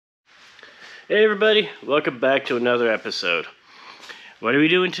Hey everybody, welcome back to another episode. What are we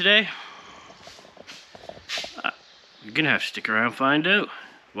doing today? You're gonna have to stick around and find out.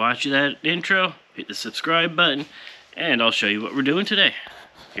 Watch that intro, hit the subscribe button, and I'll show you what we're doing today.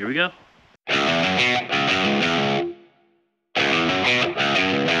 Here we go.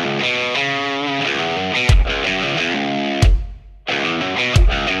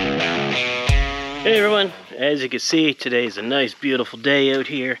 Hey everyone, as you can see, today is a nice beautiful day out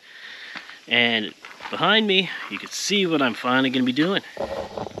here, and behind me you can see what I'm finally going to be doing.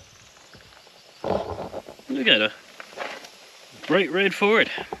 We got a bright red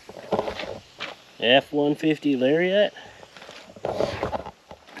Ford F150 Lariat,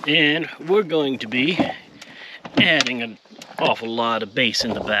 and we're going to be adding an awful lot of bass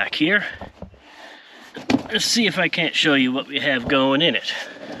in the back here. Let's see if I can't show you what we have going in it.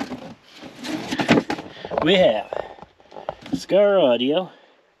 We have Skar Audio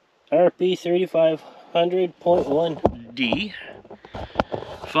RP 3500.1D,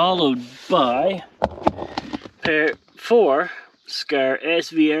 followed by pair 4 Skar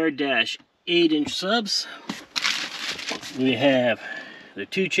SVR 8-inch subs. We have the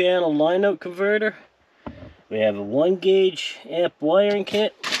 2-channel line out converter. We have a 1-gauge amp wiring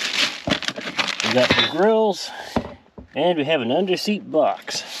kit. We got the grills, and we have an under-seat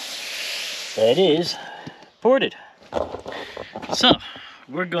box that is ported. So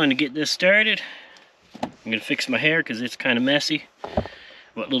we're going to get this started. I'm going to fix my hair because it's kind of messy,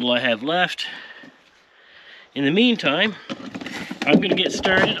 what little I have left. In the meantime, I'm going to get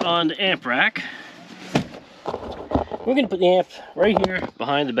started on the amp rack. We're going to put the amp right here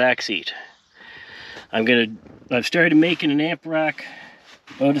behind the back seat. I've started making an amp rack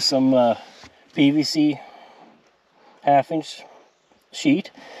out of some PVC 1/2-inch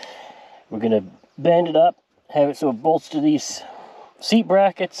sheet. We're going to bend it up, have it so it bolts to these seat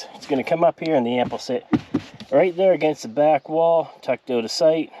brackets. It's going to come up here and the amp will sit right there against the back wall, tucked out of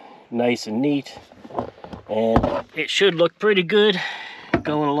sight, nice and neat. And it should look pretty good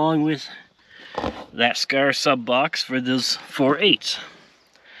going along with that Skar sub box for those 4/8s.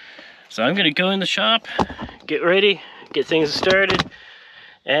 So I'm going to go in the shop, get ready, get things started,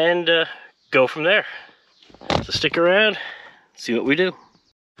 and go from there. So stick around, see what we do.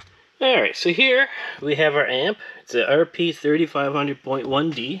 Alright, so here we have our amp. It's a RP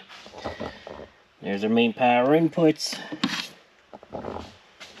 3500.1D. There's our main power inputs.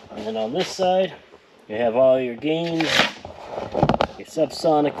 And then on this side, you have all your gains, your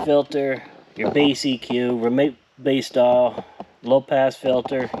subsonic filter, your bass EQ, remote bass dial, low pass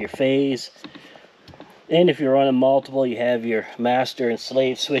filter, your phase. And if you're running multiple, you have your master and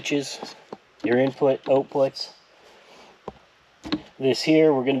slave switches, your input, outputs. This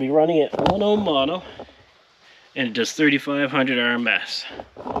here, we're going to be running it 1 ohm mono, and it does 3500 RMS.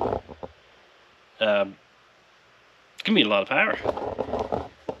 It's going to be a lot of power.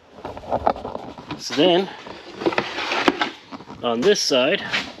 So then, on this side,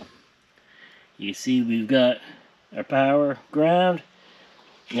 you see we've got our power ground,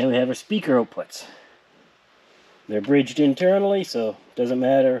 and then we have our speaker outputs. They're bridged internally, so it doesn't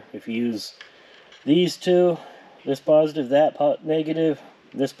matter if you use these two, this positive, that negative,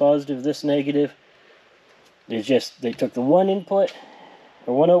 this positive, this negative. It's just, they took the one input,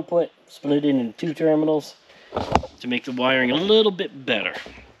 or one output, split it into 2 terminals to make the wiring a little bit better.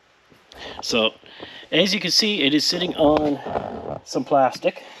 So, as you can see, it is sitting on some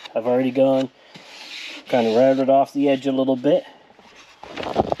plastic. I've already gone, kind of routed off the edge a little bit.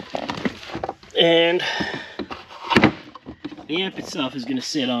 And the amp itself is going to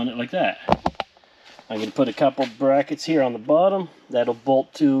sit on it like that. I'm going to put a couple brackets here on the bottom that'll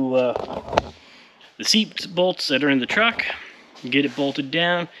bolt to the seat bolts that are in the truck. Get it bolted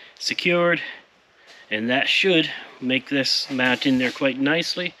down, secured, and that should make this mount in there quite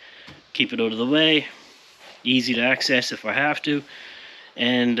nicely. Keep it out of the way, easy to access if I have to,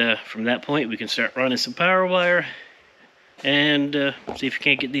 and from that point we can start running some power wire and see if we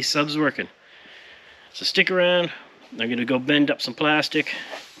can't get these subs working. So stick around. I'm going to go bend up some plastic,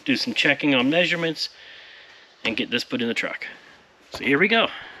 do some checking on measurements, and get this put in the truck. So here we go.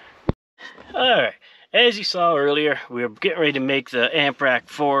 Alright, as you saw earlier, we were getting ready to make the amp rack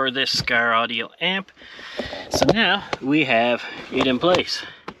for this Skar Audio amp. So now we have it in place.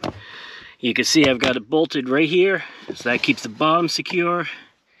 You can see I've got it bolted right here, so that keeps the bottom secure.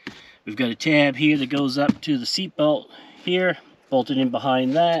 We've got a tab here that goes up to the seat belt here, bolted in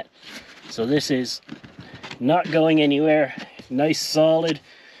behind that. So this is not going anywhere, nice solid.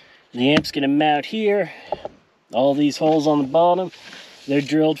 The amp's going to mount here. All these holes on the bottom, they're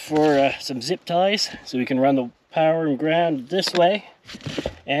drilled for some zip ties, so we can run the power and ground this way.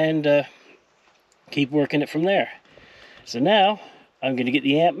 And keep working it from there. So now I'm going to get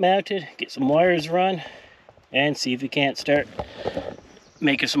the amp mounted, get some wires run, and see if we can't start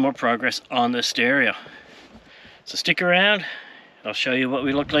making some more progress on the stereo. So stick around, I'll show you what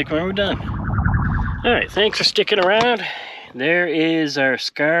we look like when we're done. Alright, thanks for sticking around. There is our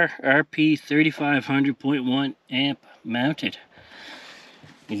Skar RP 3500.1 amp mounted.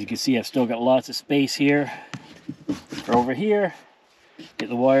 As you can see, I've still got lots of space here for over here. Get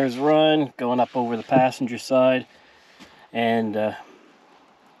the wires run, going up over the passenger side, and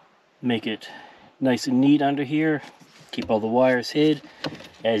make it nice and neat under here. Keep all the wires hid.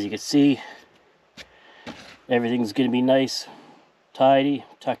 As you can see, everything's going to be nice, tidy,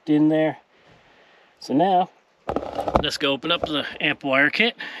 tucked in there. So now, let's go open up the amp wire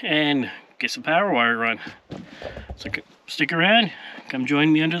kit and get some power wire run. So stick around, come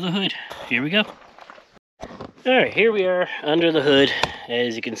join me under the hood. Here we go. Alright, here we are under the hood.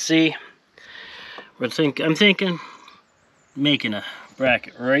 As you can see, I'm thinking making a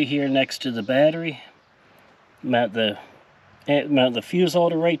bracket right here next to the battery. Mount the fuse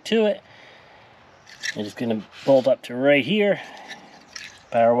holder right to it. I'm just going to bolt up to right here.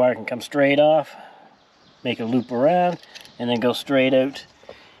 Power wire can come straight off, make a loop around, and then go straight out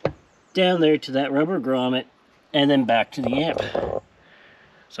down there to that rubber grommet, and then back to the amp.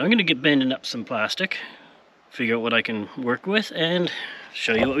 So I'm going to get bending up some plastic, figure out what I can work with, and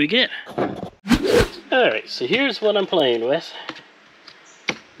show you what we get. Alright, so here's what I'm playing with.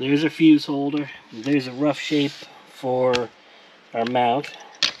 There's a fuse holder. There's a rough shape for our mount.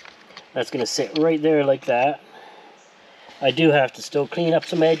 That's going to sit right there like that. I do have to still clean up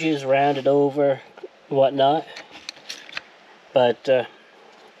some edges, round it over, whatnot. But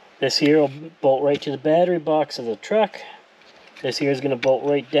this here will bolt right to the battery box of the truck. This here is going to bolt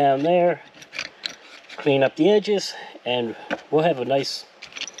right down there. Clean up the edges, and we'll have a nice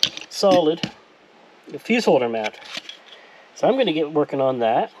solid fuse holder mount. So I'm going to get working on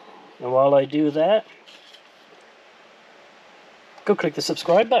that, and while I do that, go click the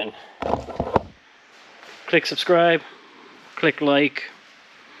subscribe button. Click subscribe, click like,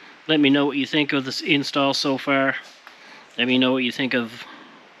 let me know what you think of this install so far, let me know what you think of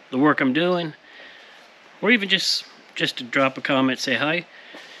the work I'm doing, or even just to drop a comment, say hi.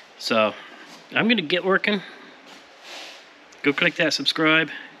 So I'm going to get working. Go click that subscribe,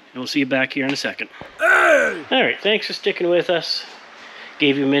 and we'll see you back here in a second. Hey! Alright, thanks for sticking with us.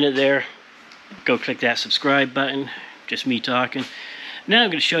 Gave you a minute there. Go click that subscribe button. Just me talking. Now I'm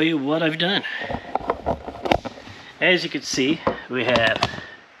going to show you what I've done. As you can see, we have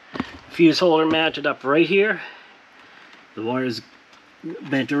fuse holder mounted up right here. The wire's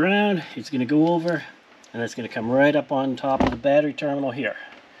bent around. It's going to go over, and it's going to come right up on top of the battery terminal here.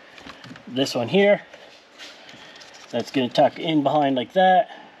 This one here, that's going to tuck in behind like that.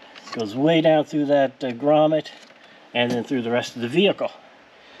 Goes way down through that grommet, and then through the rest of the vehicle.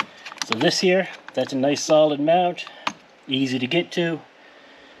 So this here, that's a nice solid mount, easy to get to.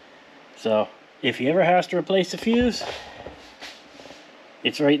 So if you ever have to replace a fuse,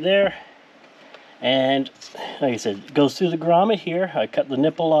 it's right there. And like I said, it goes through the grommet here. I cut the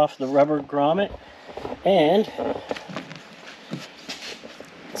nipple off the rubber grommet, and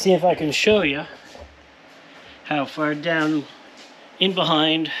see if I can show you how far down in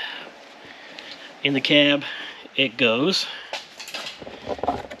behind in the cab it goes.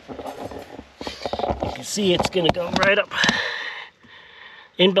 You can see it's going to go right up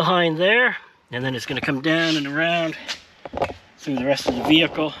in behind there, and then it's going to come down and around through the rest of the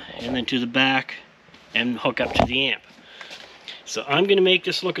vehicle, and then to the back and hook up to the amp. So I'm going to make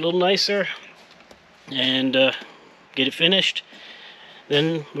this look a little nicer and get it finished.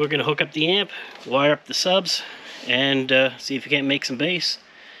 Then we're going to hook up the amp, wire up the subs, and see if we can't make some bass.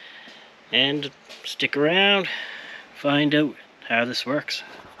 And stick around, find out how this works.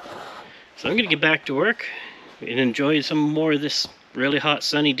 So I'm going to get back to work and enjoy some more of this really hot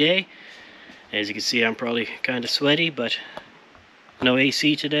sunny day. As you can see, I'm probably kind of sweaty, but no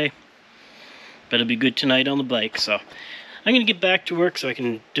AC today. But it'll be good tonight on the bike. So I'm going to get back to work so I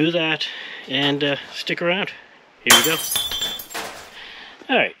can do that, and stick around. Here we go.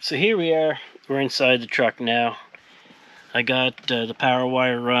 Alright, so here we are. We're inside the truck now. I got the power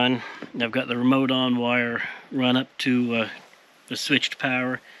wire run. I've got the remote on wire run up to the switched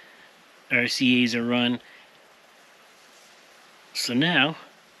power. RCAs are run. So now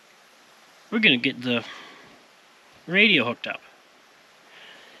we're going to get the radio hooked up.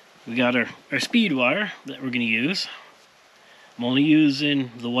 We got our speed wire that we're going to use. I'm only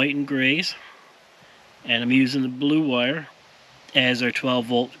using the white and grays, and I'm using the blue wire as our 12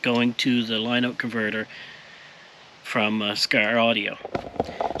 volt going to the line out converter from Skar Audio.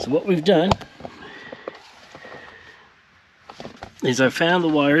 So what we've done is I found the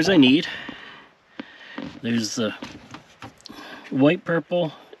wires I need. There's the white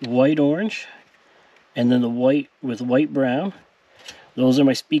purple, white orange, and then the white with white brown. Those are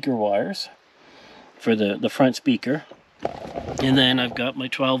my speaker wires for the front speaker. And then I've got my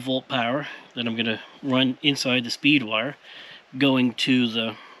 12 volt power that I'm going to run inside the speed wire going to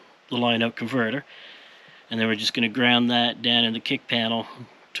the line out converter. And then we're just going to ground that down in the kick panel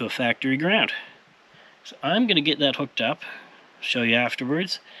to a factory ground. So I'm going to get that hooked up, show you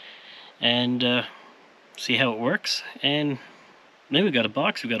afterwards, and see how it works. And then we've got a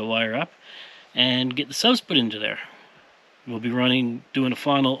box we've got to wire up and get the subs put into there. We'll be doing a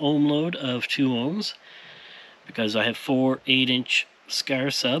final ohm load of 2 ohms because I have 4 8-inch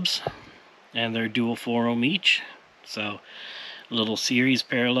Skar subs and they're dual 4 ohm each. So little series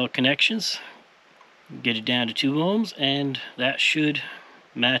parallel connections. Get it down to 2 ohms and that should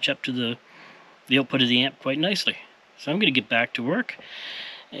match up to the output of the amp quite nicely. So I'm going to get back to work,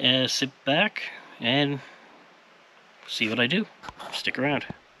 sit back and see what I do. Stick around.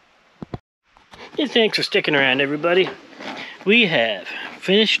 Hey, thanks for sticking around, everybody. We have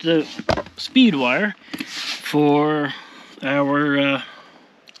finished the speed wire for our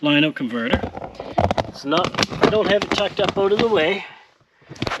line out converter. It's not, I don't have it tucked up out of the way,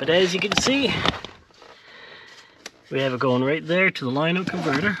 but as you can see, we have it going right there to the line out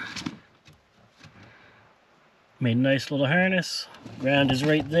converter. Made a nice little harness. Ground is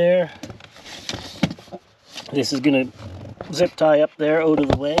right there. This is going to zip tie up there out of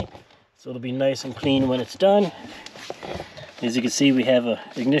the way, so it'll be nice and clean when it's done. As you can see, we have a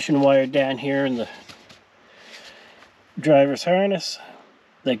ignition wire down here in the driver's harness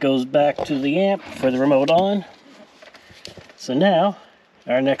that goes back to the amp for the remote on. So now,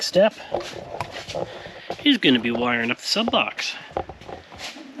 our next step is going to be wiring up the sub box.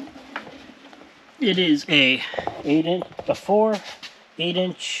 It is a 4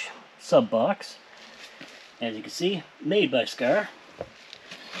 8-inch sub box. As you can see, made by Skar.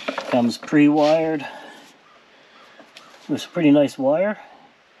 Comes pre-wired with some pretty nice wire.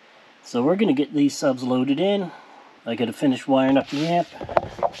 So we're going to get these subs loaded in. I got to finish wiring up the amp,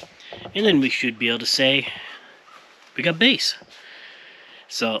 and then we should be able to say we got bass.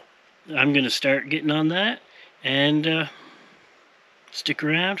 So I'm going to start getting on that, and stick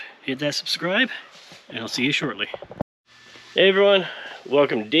around, hit that subscribe, and I'll see you shortly. Hey everyone,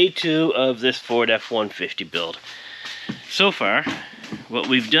 welcome to day 2 of this Ford F150 build. So far, what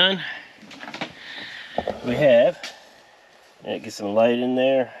we've done, we have, get some light in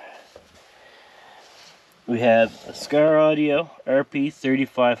there. We have a Skar Audio RP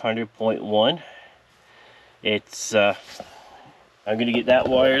 3500.1. It's I'm going to get that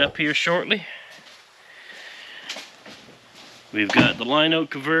wired up here shortly. We've got the line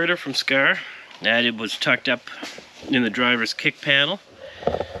out converter from Skar. That it was tucked up in the driver's kick panel.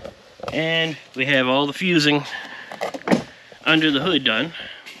 And we have all the fusing under the hood done.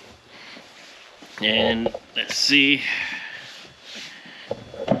 And let's see.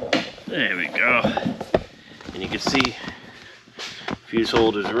 There we go. And you can see fuse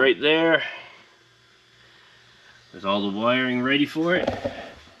holders right there with all the wiring ready for it.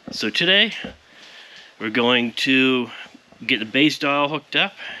 So today we're going to get the bass dial hooked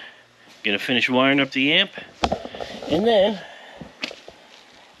up, gonna finish wiring up the amp, and then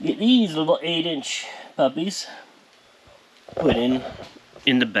get these little 8-inch puppies put in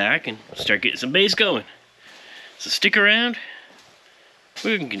the back and start getting some bass going. So stick around.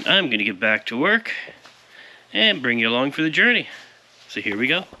 I'm gonna get back to work and bring you along for the journey. So here we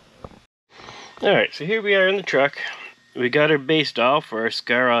go. Alright, so here we are in the truck. We got our bass dial for our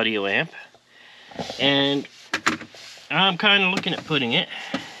Skar Audio amp, and I'm kind of looking at putting it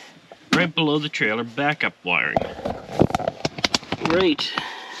right below the trailer backup wiring. Right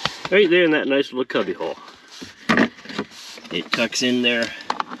there in that nice little cubby hole. It tucks in there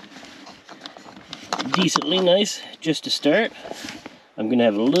decently nice just to start. I'm going to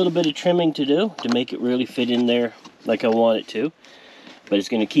have a little bit of trimming to do to make it really fit in there like I want it to. But it's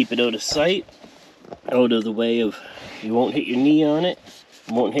going to keep it out of sight, out of the way of, you won't hit your knee on it,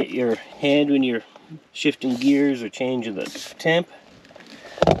 you won't hit your hand when you're shifting gears or changing the temp.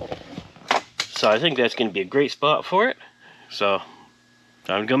 So I think that's going to be a great spot for it. So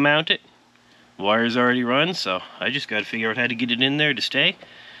time to go mount it. The wire's already run, so I just got to figure out how to get it in there to stay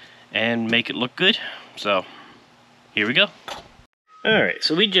and make it look good. So here we go. Alright,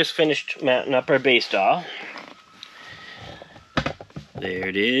 so we just finished mounting up our bass dial. There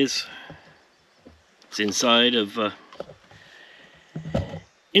it is. It's inside of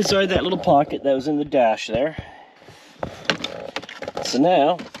inside that little pocket that was in the dash there. So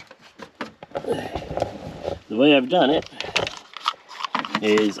now, the way I've done it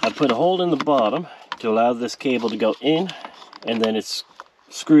is I put a hole in the bottom to allow this cable to go in, and then it's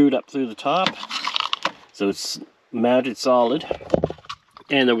screwed up through the top, so it's mounted solid.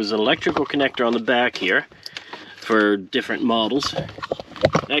 And there was an electrical connector on the back here for different models.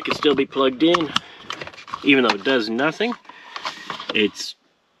 That could still be plugged in, even though it does nothing. It's,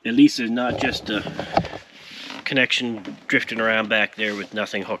 at least there's not just a connection drifting around back there with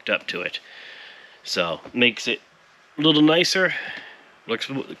nothing hooked up to it. So makes it a little nicer.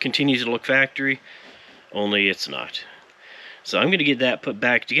 Continues to look factory, only it's not. So I'm going to get that put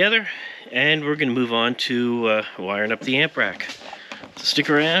back together, and we're going to move on to wiring up the amp rack. So stick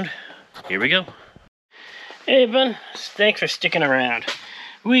around. Here we go. Hey everyone, thanks for sticking around.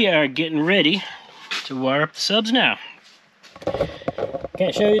 We are getting ready to wire up the subs now.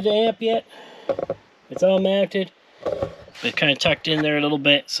 Can't show you the amp yet. It's all mounted, but it's kind of tucked in there a little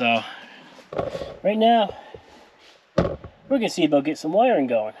bit. So right now, we're going to see about getting some wiring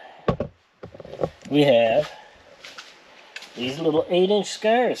going. We have these little 8-inch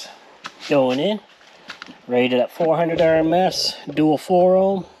Skars going in, rated at 400 RMS, dual 4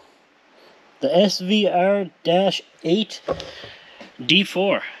 ohm, the SVR-8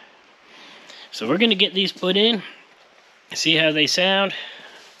 D4. So we're going to get these put in, see how they sound,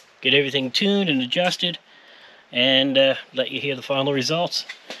 get everything tuned and adjusted, and let you hear the final results.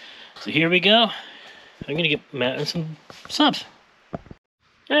 So here we go. I'm going to get mounting some subs.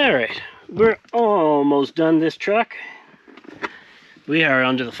 Alright, we're almost done this truck. We are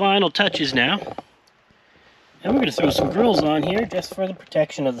under the final touches now. And we're going to throw some grills on here just for the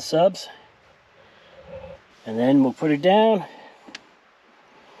protection of the subs. And then we'll put her down,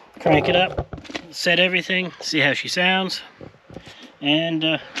 crank it up, set everything, see how she sounds, and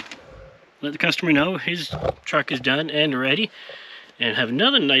let the customer know his truck is done and ready, and have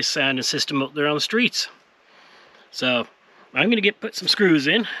another nice sounding system out there on the streets. So I'm going to put some screws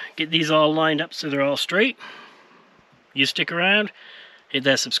in, get these all lined up so they're all straight. You stick around, hit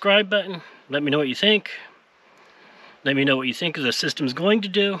that subscribe button, let me know what you think. Let me know what you think the system's going to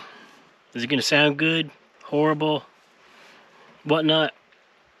do. Is it going to sound good, horrible, whatnot?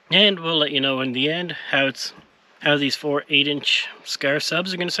 And we'll let you know in the end how these 4 8-inch Skar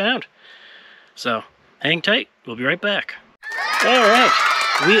subs are going to sound. So hang tight, we'll be right back. Alright,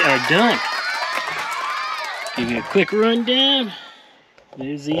 we are done. Give you a quick rundown.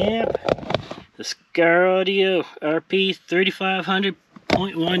 There's the amp. The Skar Audio RP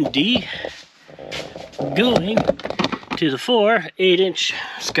 3500.1D going to the 4 8-inch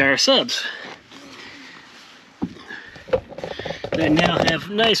Skar subs. They now have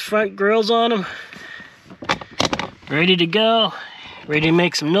nice front grills on them. Ready to go. Ready to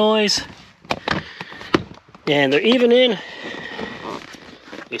make some noise. And they're even in a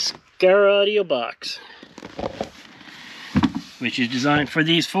Skar Audio box, which is designed for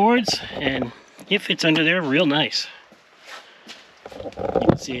these Fords, and it fits under there real nice. You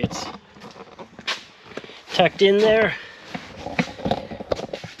can see it's tucked in there.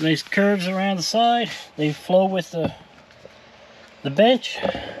 Nice curves around the side. They flow with the bench.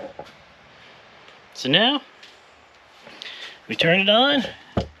 So now we turn it on,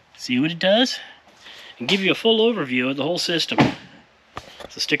 see what it does, and give you a full overview of the whole system.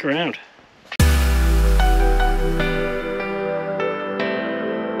 So stick around.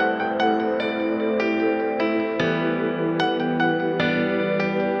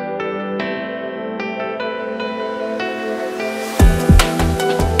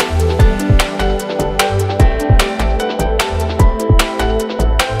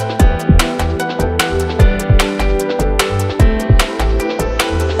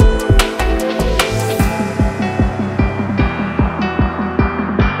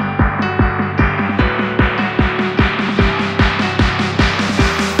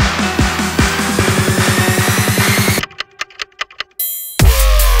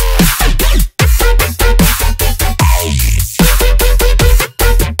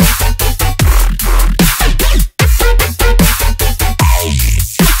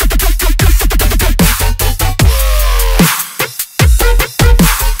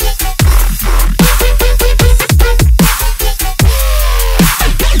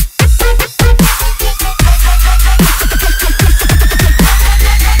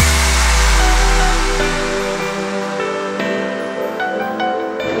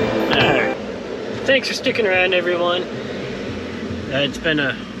 Thanks for sticking around, everyone. It's been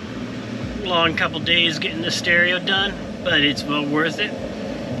a long couple days getting the stereo done, but it's well worth it.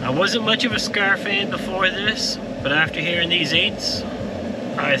 I wasn't much of a Skar fan before this, but after hearing these 8s,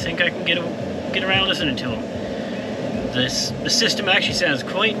 I think I can get around listening to them. The system actually sounds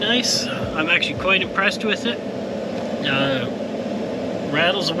quite nice. I'm actually quite impressed with it.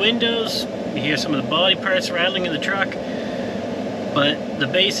 rattles the windows, you hear some of the body parts rattling in the truck, but the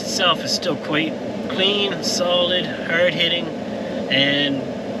base itself is still quite clean, solid, hard-hitting, and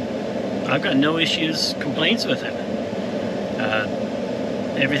I've got no issues, complaints with it.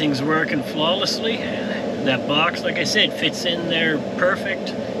 Everything's working flawlessly. That box, like I said, fits in there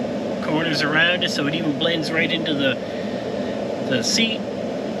perfect. Corners around it, so it even blends right into the seat.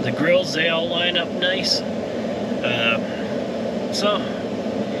 The grills, they all line up nice. So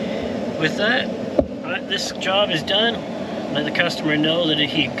with that, this job is done. Let the customer know that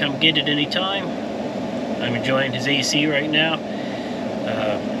he can come get it anytime. I'm enjoying his AC right now.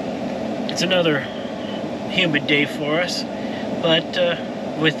 It's another humid day for us, but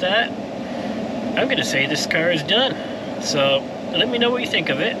with that, I'm gonna say this car is done. So let me know what you think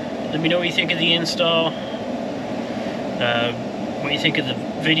of it. Let me know what you think of the install, what you think of the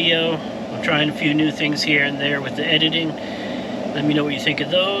video. I'm trying a few new things here and there with the editing. Let me know what you think of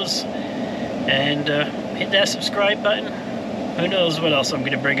those, and hit that subscribe button. Who knows what else I'm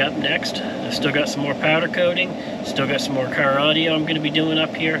going to bring up next. I've still got some more powder coating, still got some more car audio I'm going to be doing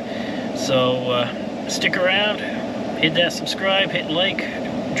up here. So stick around, hit that subscribe, hit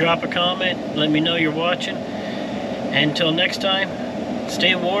like, drop a comment, let me know you're watching. And until next time,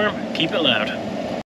 stay warm, keep it loud.